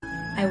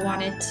I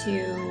wanted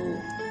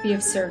to be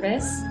of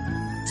service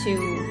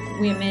to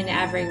women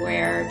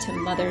everywhere, to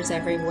mothers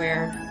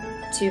everywhere,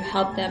 to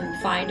help them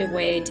find a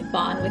way to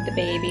bond with the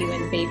baby when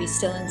the baby's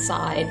still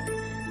inside,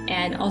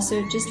 and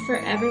also just for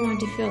everyone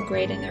to feel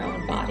great in their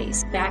own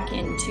bodies. Back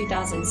in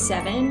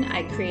 2007,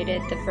 I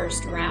created the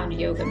first round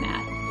yoga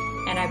mat,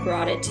 and I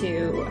brought it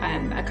to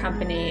a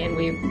company, and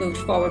we moved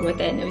forward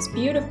with it, and it was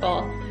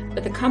beautiful.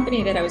 But the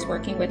company that I was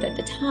working with at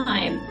the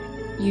time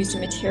used a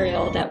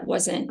material that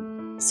wasn't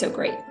so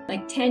great.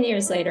 Like 10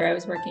 years later, I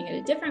was working at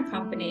a different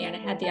company, and I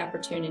had the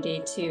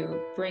opportunity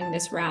to bring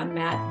this round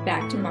mat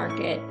back to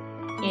market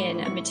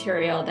in a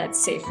material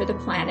that's safe for the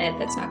planet,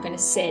 that's not going to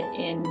sit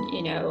in,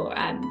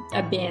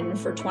 a bin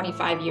for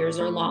 25 years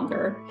or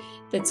longer,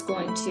 that's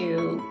going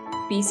to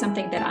be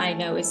something that I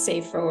know is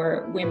safe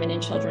for women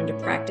and children to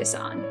practice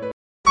on.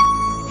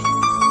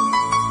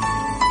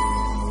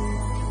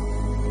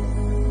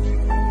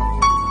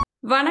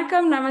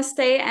 Vanakkam,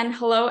 namaste, and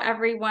hello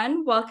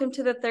everyone. Welcome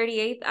to the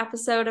 38th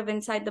episode of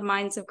Inside the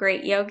Minds of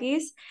Great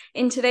Yogis.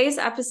 In today's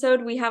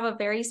episode, we have a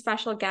very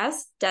special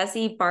guest,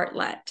 Desi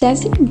Bartlett.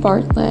 Desi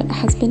Bartlett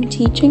has been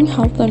teaching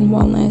health and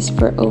wellness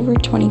for over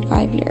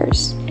 25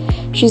 years.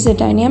 She's a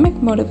dynamic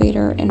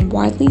motivator and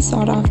widely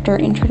sought after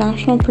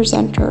international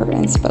presenter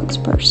and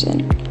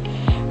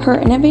spokesperson. Her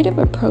innovative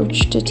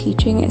approach to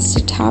teaching is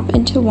to tap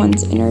into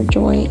one's inner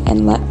joy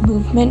and let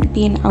movement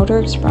be an outer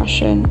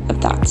expression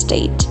of that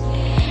state.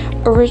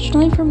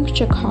 Originally from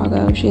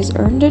Chicago, she has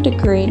earned a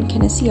degree in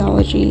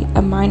kinesiology,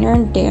 a minor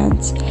in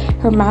dance,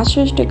 her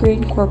master's degree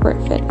in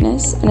corporate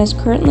fitness, and is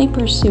currently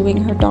pursuing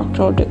her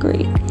doctoral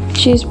degree.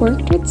 She has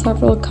worked with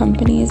several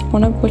companies,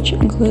 one of which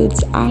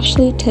includes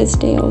Ashley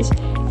Tisdale's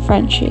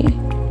Frenchie.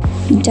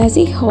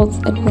 Desi holds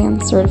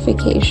advanced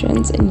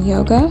certifications in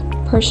yoga,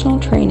 personal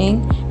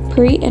training,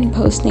 pre- and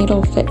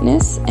postnatal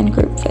fitness, and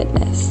group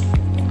fitness.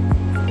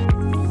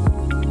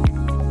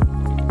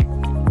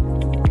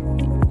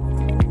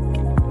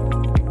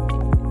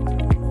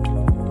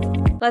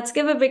 Let's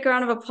give a big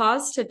round of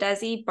applause to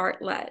Desi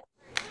Bartlett.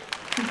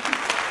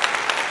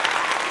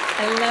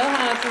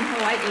 Aloha from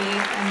Hawaii.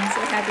 I'm so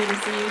happy to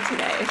see you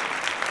today.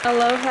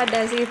 Aloha,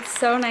 Desi. It's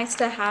so nice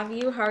to have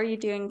you. How are you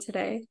doing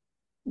today?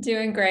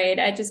 Doing great.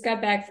 I just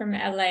got back from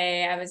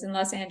LA. I was in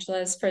Los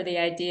Angeles for the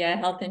IDEA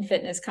Health and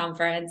Fitness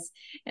Conference.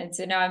 And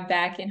so now I'm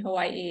back in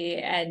Hawaii.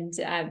 And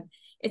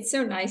it's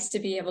so nice to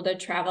be able to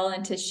travel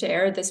and to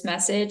share this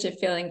message of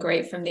feeling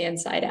great from the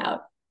inside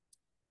out.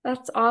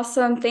 That's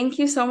awesome. Thank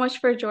you so much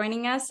for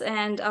joining us.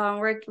 And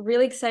we're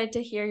really excited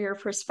to hear your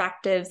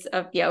perspectives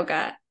of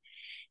yoga.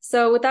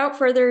 So without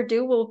further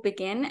ado, we'll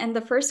begin. And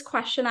the first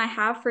question I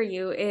have for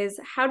you is,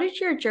 how did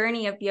your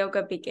journey of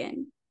yoga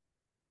begin?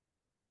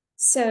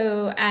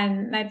 So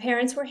my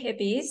parents were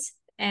hippies,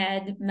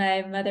 and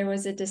my mother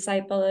was a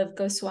disciple of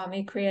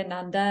Goswami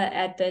Kriyananda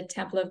at the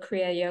Temple of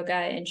Kriya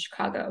Yoga in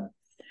Chicago.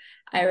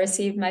 I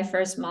received my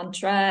first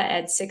mantra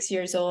at 6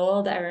 years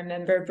old. I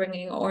remember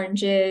bringing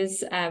oranges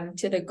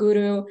to the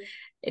guru.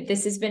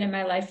 This has been in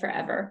my life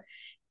forever.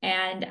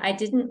 And I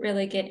didn't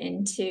really get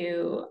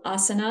into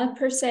asana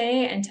per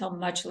se until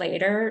much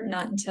later,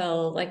 not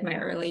until like my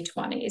early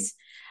 20s.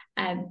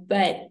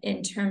 But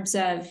in terms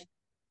of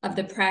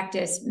the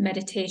practice,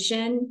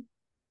 meditation,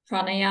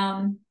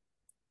 pranayam,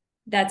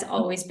 that's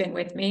always been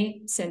with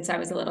me since I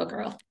was a little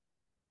girl.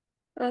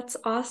 That's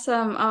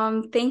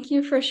awesome. Thank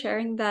you for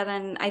sharing that.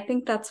 And I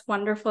think that's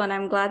wonderful. And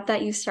I'm glad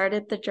that you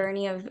started the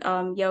journey of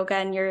yoga,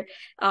 and you're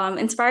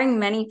inspiring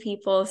many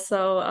people.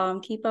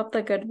 So keep up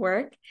the good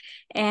work.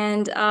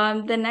 And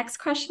the next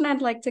question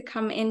I'd like to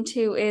come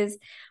into is,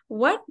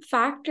 what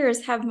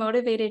factors have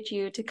motivated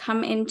you to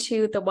come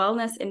into the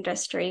wellness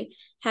industry?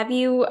 Have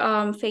you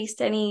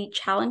faced any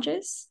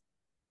challenges?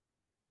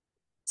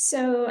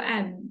 So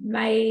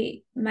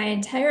my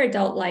entire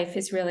adult life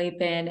has really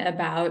been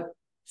about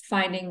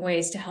finding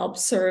ways to help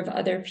serve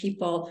other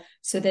people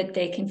so that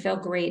they can feel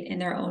great in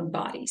their own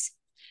bodies.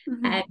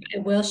 Mm-hmm. And I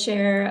will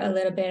share a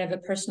little bit of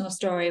a personal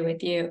story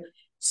with you.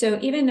 So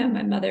even though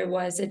my mother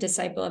was a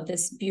disciple of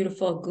this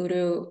beautiful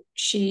guru,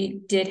 she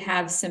did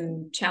have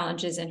some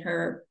challenges in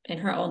her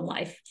own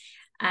life.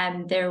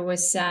 And there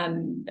was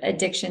some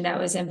addiction that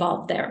was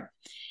involved there.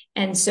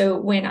 And so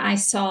when I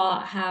saw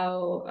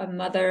how a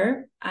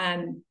mother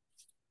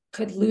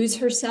could lose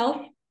herself,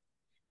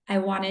 I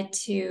wanted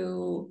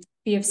to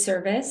be of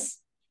service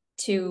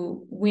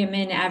to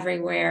women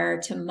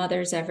everywhere, to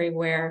mothers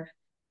everywhere,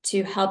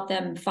 to help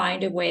them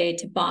find a way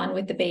to bond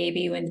with the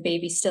baby when the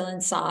baby's still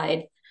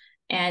inside,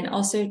 and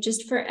also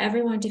just for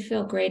everyone to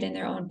feel great in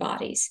their own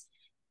bodies.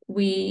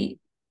 We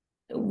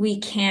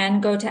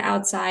can go to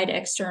outside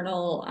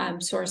external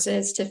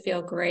sources to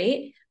feel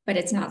great, but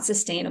it's not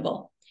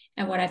sustainable.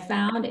 And what I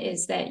found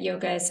is that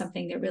yoga is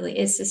something that really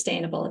is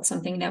sustainable. It's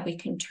something that we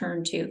can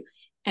turn to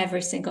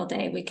every single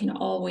day. We can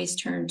always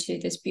turn to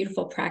this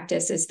beautiful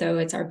practice as though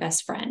it's our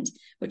best friend,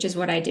 which is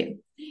what I do.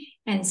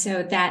 And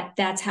so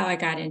that's how I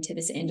got into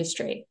this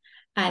industry.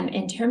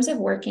 In terms of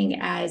working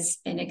as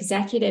an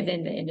executive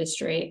in the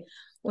industry,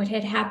 what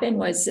had happened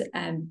was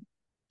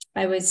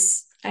I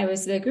was I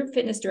was the group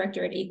fitness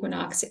director at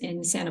Equinox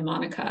in Santa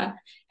Monica,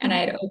 and I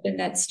had opened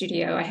that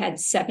studio. I had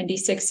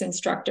 76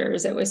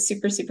 instructors. It was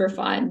super, super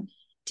fun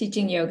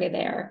teaching yoga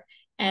there.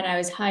 And I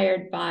was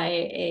hired by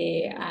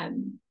a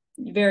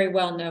very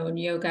well-known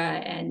yoga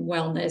and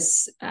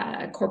wellness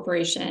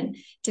corporation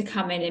to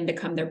come in and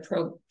become their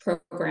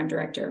program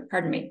director,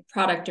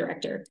 product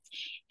director.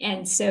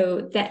 And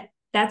so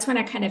that's when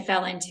I kind of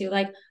fell into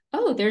like,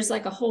 oh, there's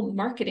like a whole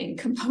marketing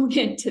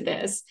component to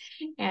this,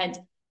 and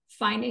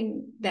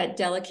finding that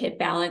delicate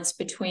balance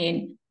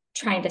between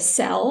trying to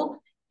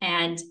sell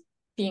and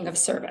being of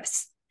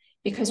service,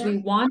 because we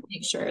want to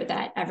make sure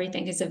that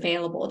everything is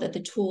available, that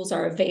the tools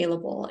are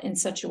available in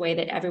such a way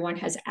that everyone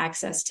has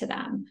access to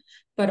them,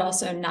 but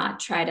also not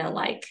try to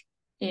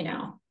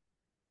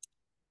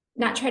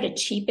not try to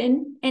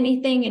cheapen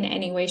anything in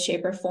any way,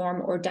 shape, or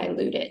form, or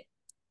dilute it.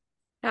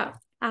 Yeah,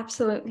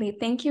 absolutely.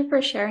 Thank you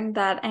for sharing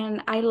that.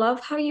 And I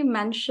love how you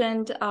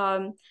mentioned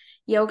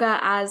yoga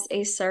as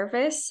a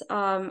service.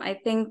 I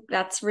think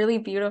that's really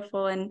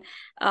beautiful. And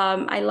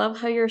I love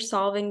how you're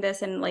solving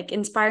this and like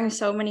inspiring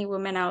so many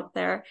women out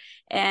there.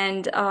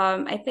 And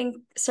I think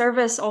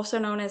service, also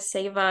known as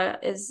seva,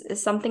 is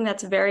something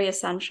that's very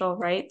essential,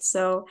 right?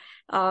 So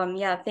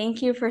yeah,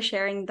 thank you for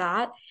sharing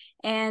that.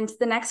 And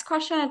the next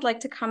question I'd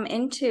like to come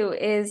into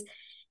is,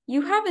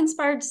 you have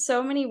inspired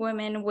so many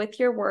women with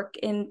your work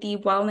in the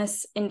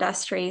wellness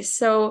industry.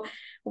 So,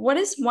 what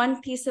is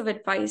one piece of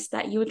advice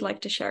that you would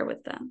like to share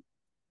with them?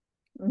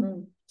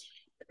 Mm-hmm.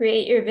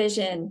 Create your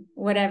vision,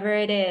 whatever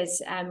it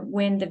is.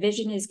 When the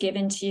vision is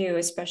given to you,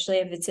 especially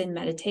if it's in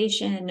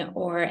meditation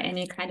or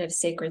any kind of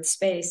sacred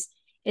space,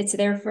 it's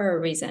there for a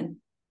reason.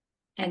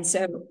 And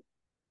so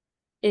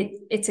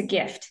it's a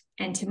gift.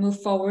 And to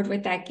move forward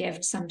with that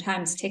gift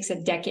sometimes takes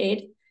a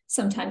decade.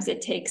 Sometimes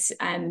it takes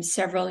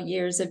several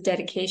years of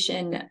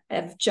dedication,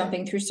 of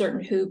jumping through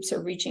certain hoops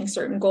or reaching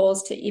certain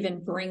goals to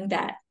even bring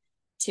that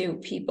to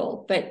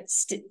people, but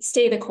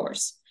stay the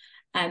course.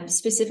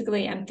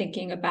 Specifically, I'm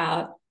thinking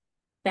about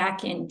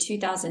back in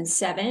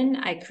 2007,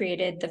 I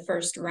created the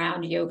first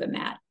round yoga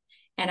mat,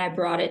 and I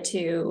brought it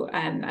to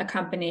a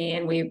company,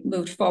 and we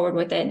moved forward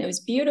with it, and it was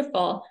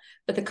beautiful.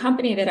 But the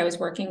company that I was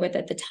working with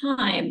at the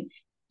time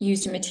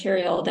used a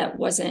material that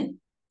wasn't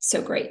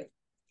so great.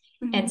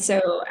 Mm-hmm. And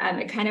so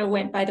it kind of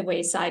went by the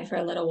wayside for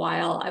a little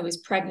while. I was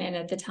pregnant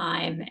at the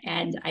time,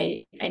 and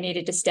I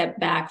needed to step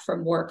back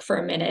from work for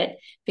a minute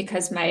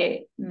because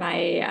my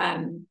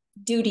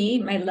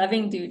duty, my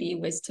loving duty,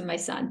 was to my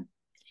son.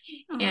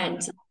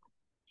 And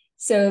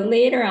so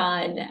later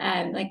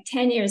on, like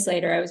 10 years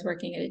later, I was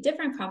working at a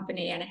different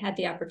company, and I had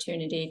the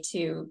opportunity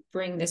to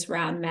bring this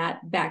round mat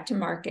back to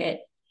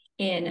market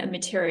in a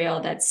material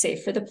that's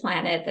safe for the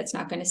planet, that's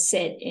not going to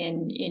sit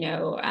in,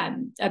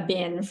 a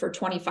bin for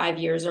 25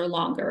 years or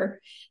longer,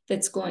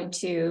 that's going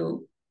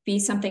to be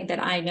something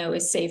that I know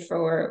is safe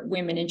for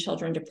women and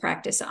children to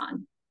practice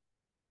on.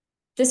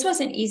 This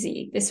wasn't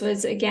easy. This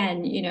was,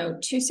 again,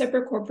 two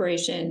separate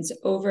corporations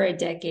over a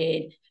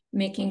decade,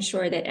 making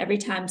sure that every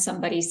time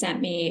somebody sent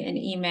me an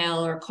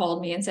email or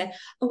called me and said,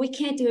 oh, we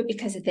can't do it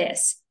because of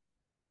this,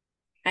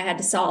 I had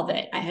to solve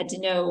it. I had to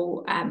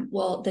know,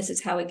 well, this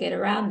is how we get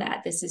around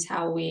that. This is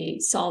how we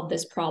solve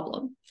this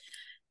problem.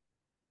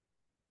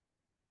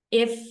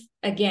 If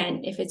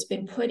it's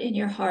been put in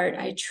your heart,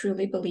 I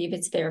truly believe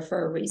it's there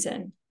for a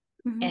reason.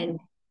 Mm-hmm. And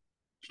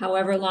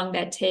however long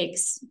that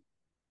takes,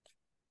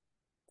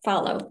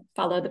 follow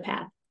the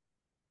path.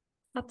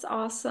 That's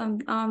awesome.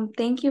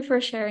 Thank you for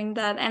sharing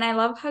that. And I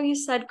love how you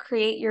said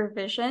create your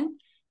vision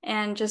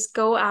and just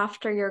go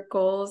after your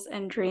goals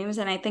and dreams.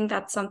 And I think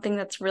that's something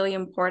that's really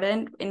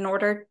important. In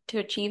order to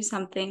achieve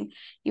something,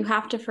 you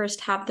have to first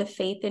have the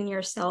faith in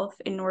yourself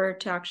in order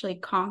to actually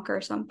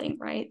conquer something,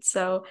 right?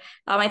 So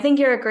I think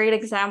you're a great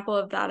example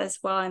of that as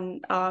well.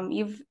 And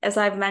as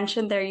I've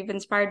mentioned there, you've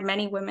inspired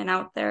many women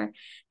out there.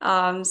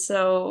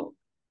 So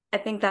I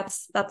think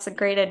that's a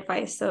great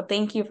advice. So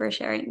thank you for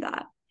sharing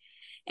that.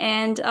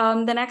 And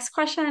the next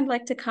question I'd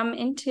like to come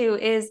into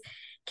is,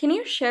 can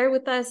you share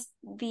with us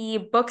the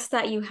books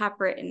that you have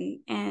written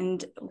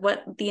and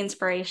what the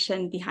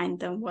inspiration behind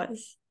them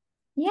was?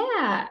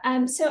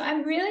 Yeah. So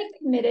I'm really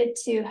committed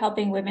to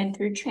helping women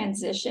through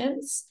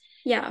transitions.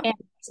 Yeah.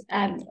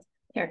 And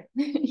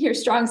your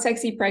Strong,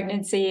 Sexy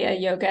Pregnancy, a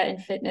yoga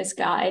and fitness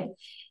guide.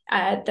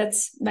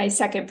 That's my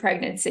second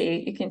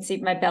pregnancy. You can see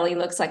my belly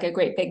looks like a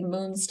great big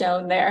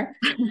moonstone there.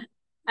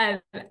 I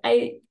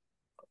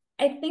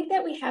think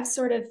that we have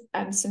sort of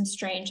some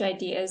strange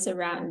ideas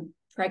around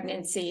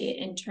pregnancy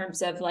in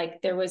terms of,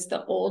 like, there was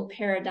the old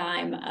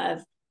paradigm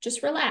of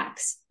just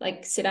relax,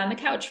 like sit on the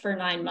couch for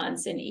 9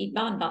 months and eat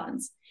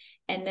bonbons.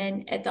 And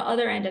then at the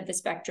other end of the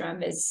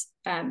spectrum is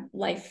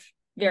life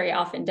very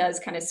often does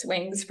kind of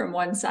swings from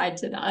one side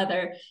to the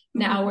other.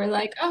 Now mm-hmm. We're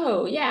like,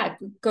 oh yeah,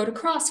 go to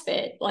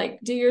CrossFit, like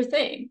do your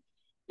thing.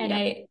 And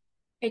I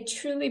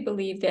truly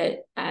believe that,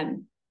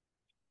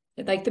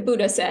 like the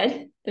Buddha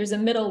said, there's a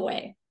middle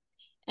way.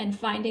 And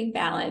finding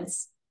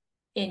balance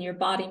in your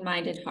body,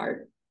 mind, and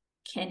heart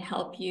can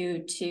help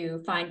you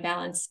to find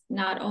balance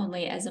not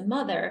only as a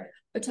mother,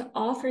 but to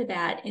offer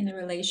that in the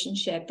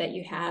relationship that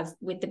you have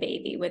with the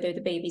baby, whether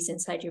the baby's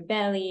inside your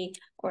belly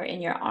or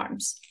in your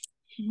arms.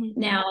 Mm-hmm.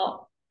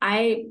 Now,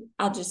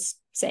 I'll just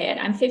say it.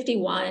 I'm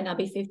 51. I'll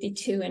be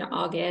 52 in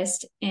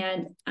August.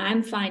 And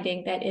I'm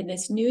finding that in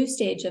this new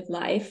stage of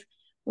life,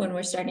 when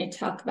we're starting to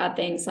talk about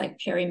things like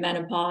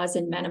perimenopause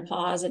and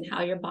menopause and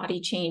how your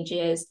body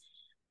changes,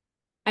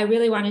 I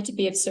really wanted to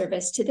be of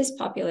service to this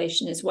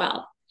population as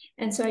well.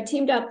 And so I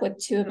teamed up with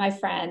two of my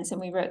friends and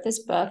we wrote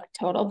this book,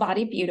 Total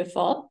Body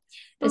Beautiful.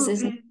 This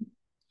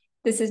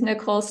is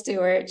Nicole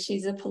Stewart.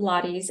 She's a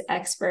Pilates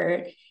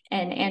expert,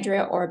 and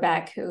Andrea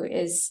Orbeck, who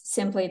is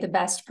simply the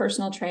best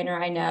personal trainer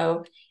I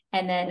know.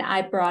 And then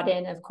I brought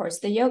in, of course,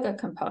 the yoga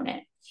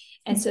component.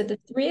 And so the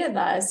three of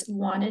us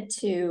wanted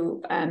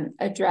to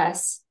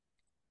address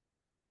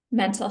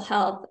mental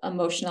health,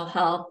 emotional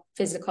health,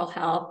 physical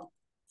health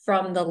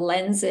from the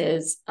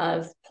lenses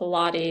of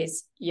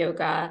Pilates,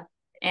 yoga,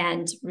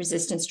 and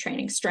resistance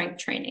training, strength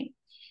training.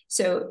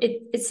 So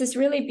it's this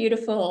really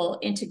beautiful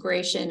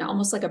integration,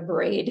 almost like a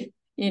braid,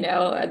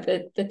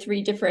 the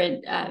three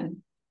different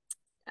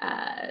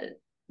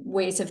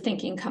ways of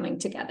thinking coming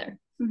together.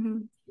 Mm-hmm.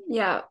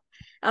 Yeah.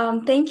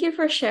 Thank you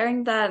for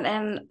sharing that.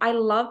 And I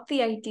love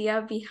the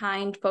idea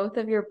behind both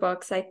of your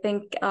books. I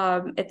think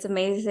it's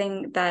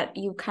amazing that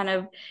you kind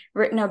of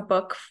written a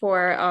book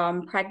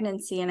for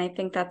pregnancy. And I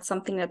think that's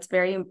something that's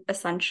very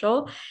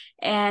essential.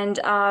 And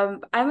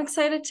I'm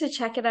excited to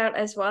check it out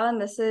as well.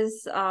 And this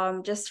is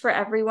just for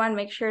everyone.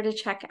 Make sure to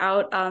check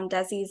out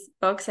Desi's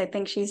books. I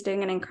think she's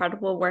doing an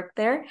incredible work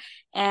there.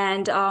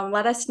 And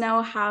let us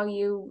know how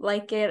you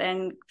like it.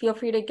 And feel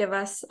free to give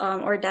us,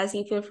 or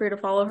Desi, feel free to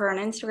follow her on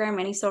Instagram,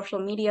 any social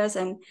medias,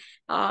 and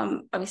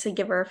obviously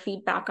give her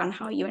feedback on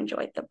how you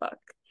enjoyed the book.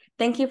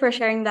 Thank you for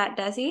sharing that,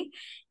 Desi.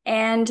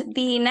 And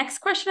the next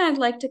question I'd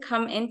like to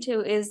come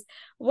into is,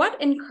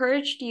 what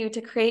encouraged you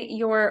to create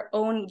your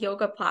own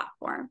yoga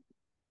platform?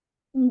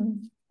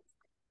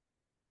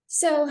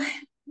 So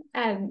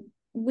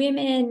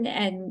women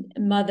and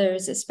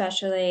mothers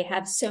especially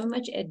have so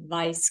much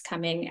advice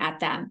coming at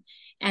them.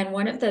 And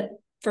one of the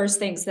first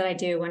things that I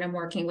do when I'm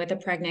working with a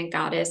pregnant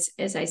goddess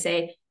is I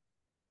say,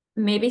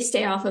 maybe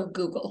stay off of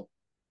Google.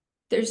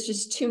 There's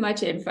just too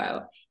much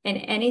info. And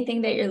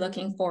anything that you're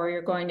looking for,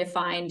 you're going to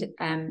find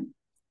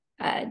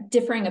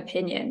differing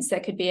opinions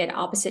that could be at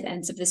opposite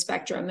ends of the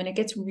spectrum. And it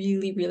gets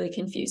really, really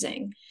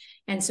confusing.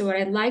 And so what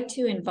I'd like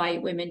to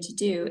invite women to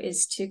do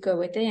is to go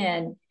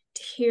within,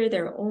 to hear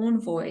their own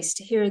voice,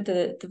 to hear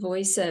the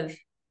voice of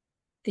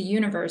the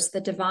universe, the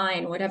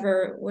divine,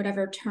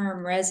 whatever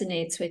term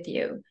resonates with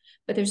you.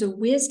 But there's a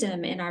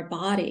wisdom in our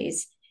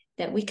bodies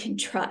that we can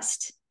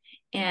trust.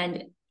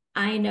 And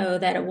I know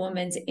that a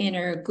woman's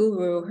inner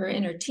guru, her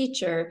inner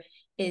teacher,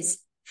 is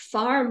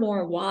far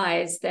more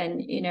wise than,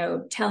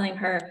 telling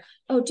her,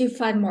 oh, do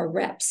 5 more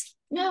reps.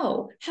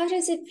 No, how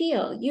does it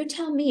feel? You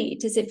tell me.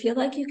 Does it feel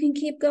like you can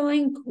keep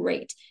going?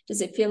 Great. Does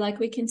it feel like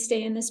we can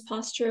stay in this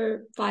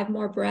posture 5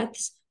 more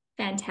breaths?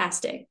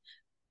 Fantastic.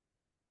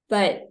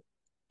 But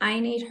I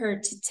need her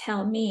to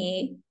tell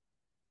me,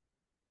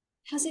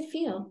 how's it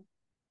feel?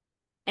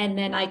 And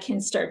then I can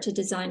start to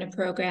design a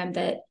program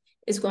that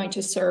is going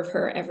to serve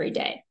her every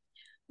day.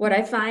 What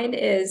I find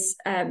is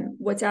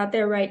what's out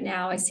there right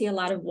now, I see a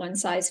lot of one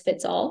size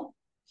fits all,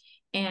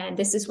 and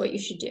this is what you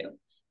should do.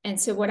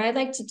 And so what I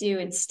like to do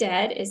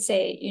instead is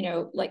say,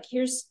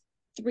 here's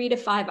 3 to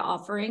 5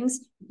 offerings.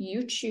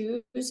 You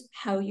choose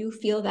how you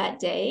feel that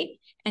day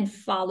and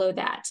follow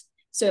that.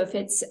 So if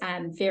it's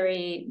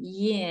very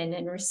yin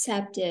and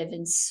receptive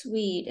and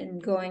sweet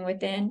and going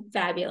within,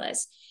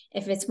 fabulous.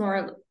 If it's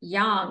more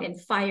yang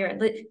and fire,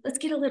 let's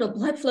get a little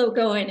blood flow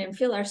going and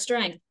feel our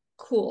strength,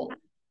 cool.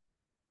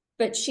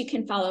 But she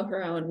can follow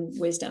her own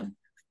wisdom.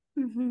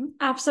 Mm-hmm.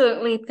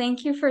 Absolutely.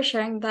 Thank you for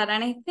sharing that.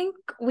 And I think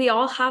we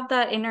all have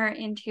that inner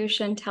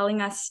intuition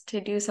telling us to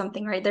do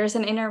something, right? There's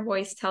an inner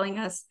voice telling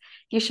us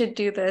you should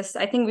do this.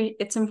 I think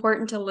it's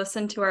important to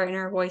listen to our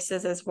inner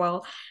voices as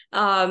well.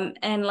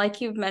 And like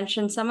you've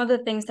mentioned, some of the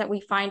things that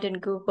we find in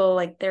Google,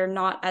 like they're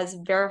not as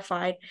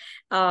verified.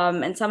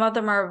 And some of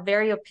them are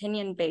very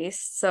opinion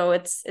based. So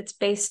it's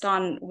based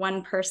on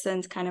one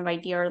person's kind of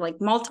idea or like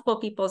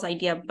multiple people's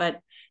idea, but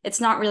it's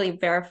not really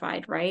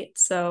verified, right?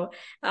 So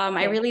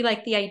I really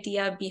like the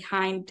idea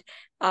behind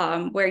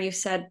where you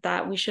said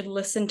that we should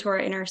listen to our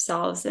inner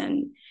selves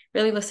and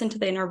really listen to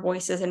the inner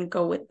voices and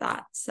go with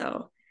that.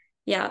 So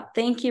yeah,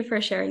 thank you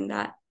for sharing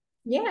that.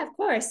 Yeah, of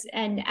course.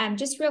 And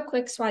just real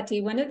quick,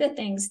 Swati, one of the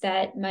things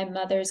that my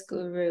mother's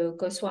guru,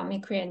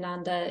 Goswami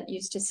Kriyananda,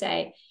 used to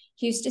say,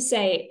 he used to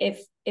say,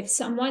 if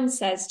someone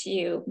says to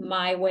you,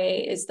 my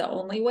way is the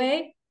only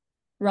way,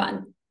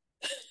 run.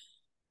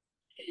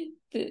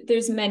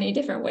 There's many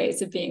different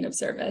ways of being of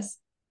service.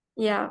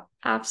 Yeah,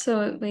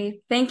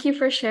 absolutely. Thank you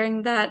for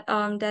sharing that,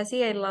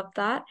 Desi. I love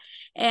that.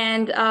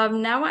 And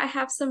now I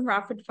have some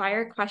rapid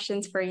fire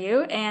questions for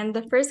you. And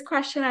the first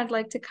question I'd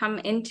like to come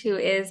into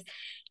is,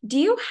 do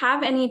you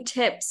have any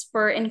tips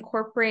for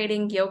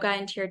incorporating yoga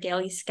into your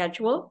daily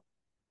schedule?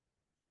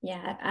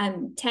 Yeah,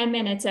 10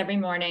 minutes every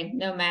morning,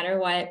 no matter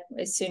what,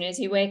 as soon as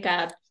you wake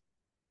up.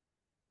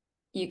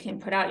 You can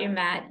put out your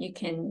mat, you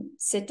can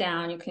sit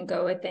down, you can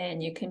go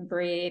within, you can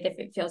breathe. If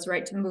it feels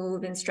right to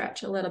move and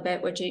stretch a little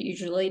bit, which it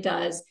usually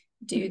does,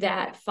 do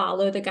that,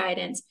 follow the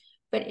guidance.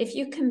 But if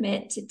you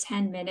commit to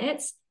 10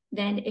 minutes,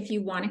 then if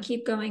you want to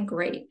keep going,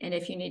 great. And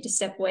if you need to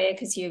step away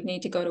because you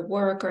need to go to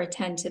work or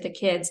attend to the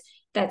kids,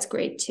 that's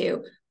great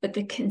too. But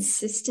the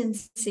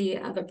consistency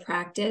of a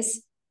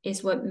practice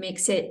is what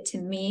makes it, to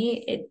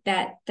me,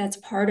 that's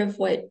part of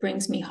what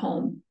brings me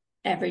home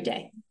every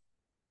day.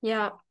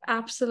 Yeah,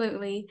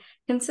 absolutely.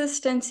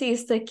 Consistency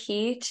is the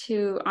key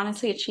to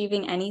honestly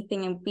achieving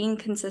anything, and being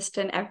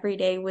consistent every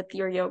day with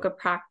your yoga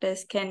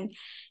practice can,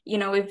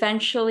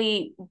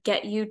 eventually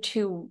get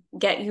you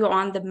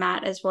on the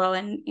mat as well.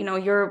 And,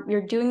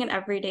 you're doing it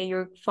every day.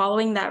 You're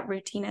following that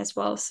routine as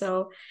well.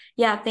 So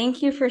yeah,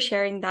 thank you for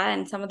sharing that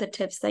and some of the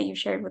tips that you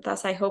shared with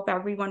us. I hope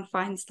everyone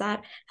finds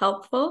that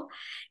helpful.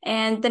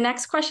 And the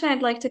next question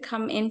I'd like to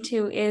come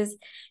into is,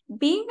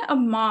 being a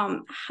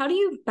mom, how do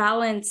you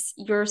balance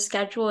your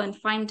schedule and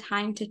find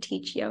time to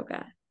teach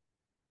yoga?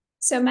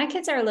 So my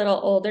kids are a little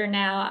older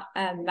now.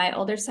 My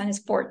older son is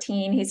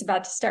 14. He's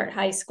about to start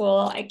high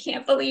school. I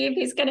can't believe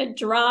he's going to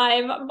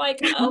drive. I'm like,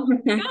 oh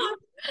my God.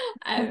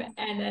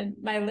 And then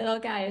my little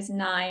guy is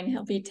 9.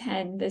 He'll be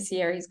 10 this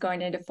year. He's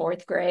going into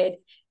 4th grade.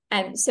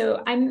 And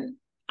so I'm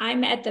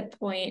at the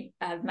point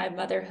of my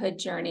motherhood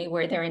journey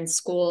where they're in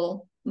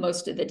school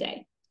most of the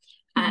day.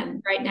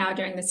 Right now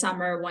during the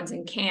summer, one's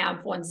in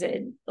camp, one's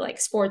in like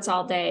sports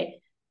all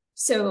day.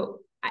 So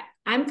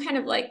I'm kind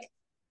of like,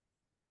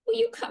 will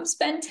you come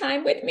spend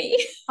time with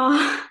me?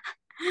 Oh.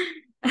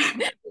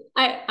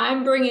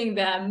 I'm bringing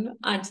them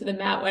onto the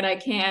mat when I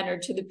can, or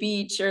to the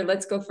beach, or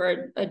let's go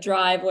for a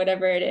drive,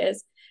 whatever it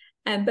is.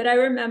 But I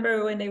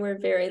remember when they were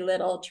very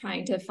little,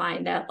 trying to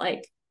find that,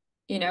 like,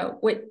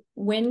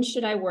 when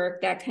should I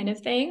work, that kind of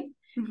thing.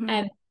 Mhm.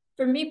 And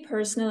for me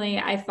personally,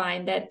 I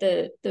find that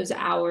those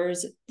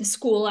hours, the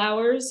school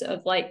hours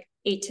of like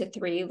 8 to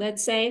 3,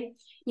 let's say,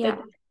 Yeah.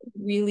 that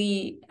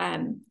really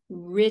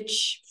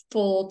rich,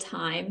 full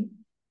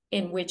time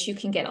in which you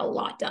can get a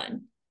lot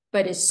done.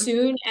 But as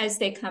soon as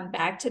they come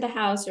back to the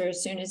house, or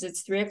as soon as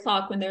it's 3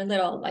 o'clock when they're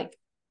little, like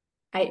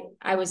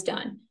I was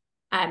done.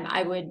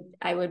 I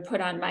would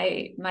put on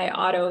my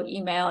auto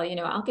email,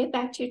 I'll get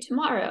back to you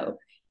tomorrow.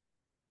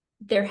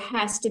 There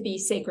has to be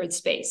sacred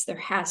space. There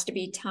has to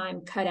be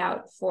time cut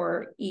out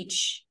for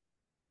each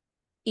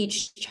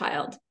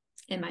child,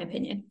 in my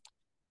opinion.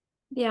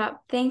 Yeah,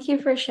 thank you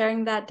for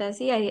sharing that,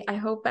 Desi. I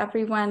hope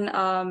everyone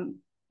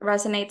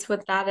resonates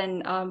with that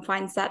and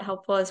finds that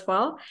helpful as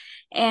well.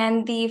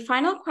 And the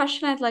final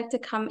question I'd like to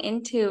come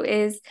into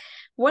is,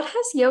 what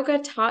has yoga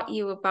taught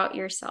you about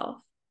yourself?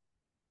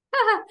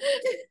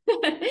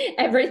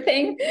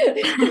 Everything.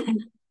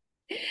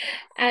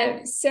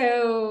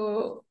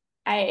 So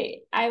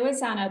I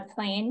was on a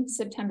plane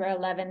September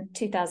 11th,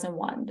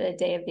 2001, the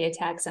day of the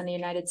attacks on the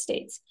United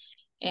States.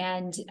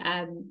 And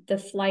the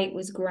flight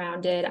was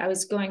grounded. I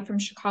was going from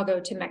Chicago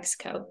to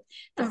Mexico.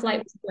 The Okay. flight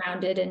was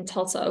grounded in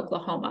Tulsa,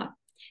 Oklahoma.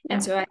 And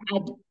Yeah. so I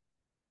had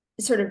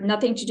sort of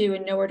nothing to do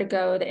and nowhere to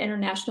go. The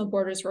international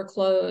borders were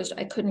closed.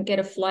 I couldn't get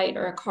a flight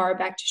or a car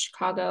back to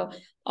Chicago.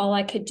 All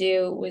I could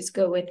do was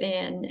go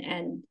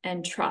within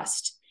and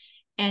trust.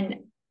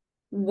 And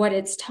what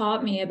it's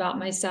taught me about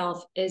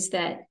myself is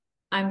that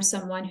I'm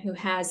someone who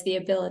has the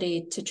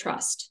ability to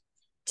trust,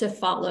 to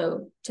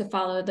follow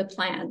the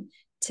plan,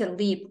 to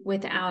leap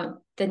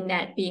without the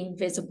net being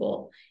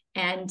visible.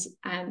 And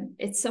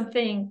it's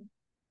something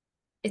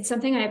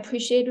I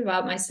appreciate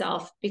about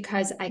myself,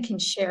 because I can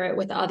share it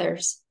with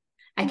others.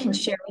 I can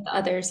share with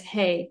others,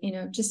 hey,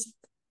 just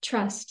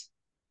trust.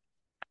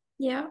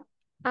 Yeah,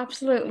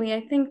 absolutely.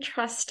 I think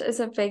trust is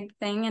a big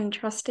thing, and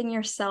trusting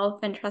yourself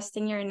and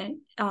trusting your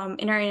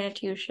inner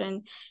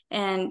intuition,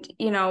 and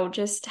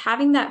just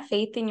having that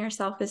faith in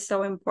yourself is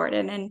so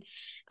important. And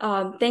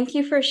thank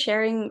you for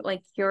sharing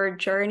like your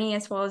journey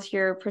as well as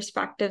your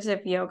perspectives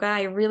of yoga.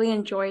 I really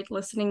enjoyed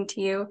listening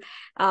to you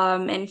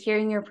and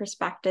hearing your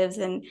perspectives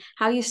and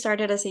how you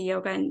started as a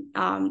yoga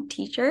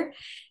teacher.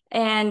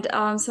 And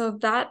so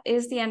that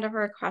is the end of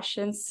our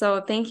questions.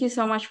 So thank you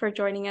so much for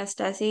joining us,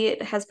 Desi.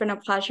 It has been a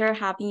pleasure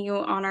having you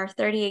on our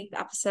 38th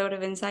episode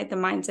of Inside the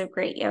Minds of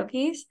Great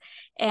Yogis.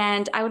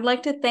 And I would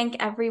like to thank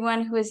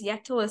everyone who has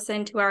yet to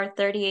listen to our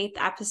 38th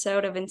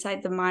episode of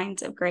Inside the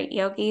Minds of Great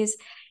Yogis.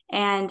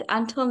 And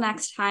until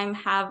next time,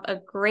 have a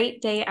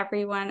great day,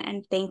 everyone.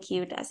 And thank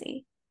you,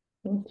 Desi.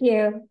 Thank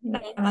you.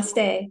 Thank you.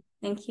 Namaste.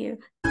 Thank you.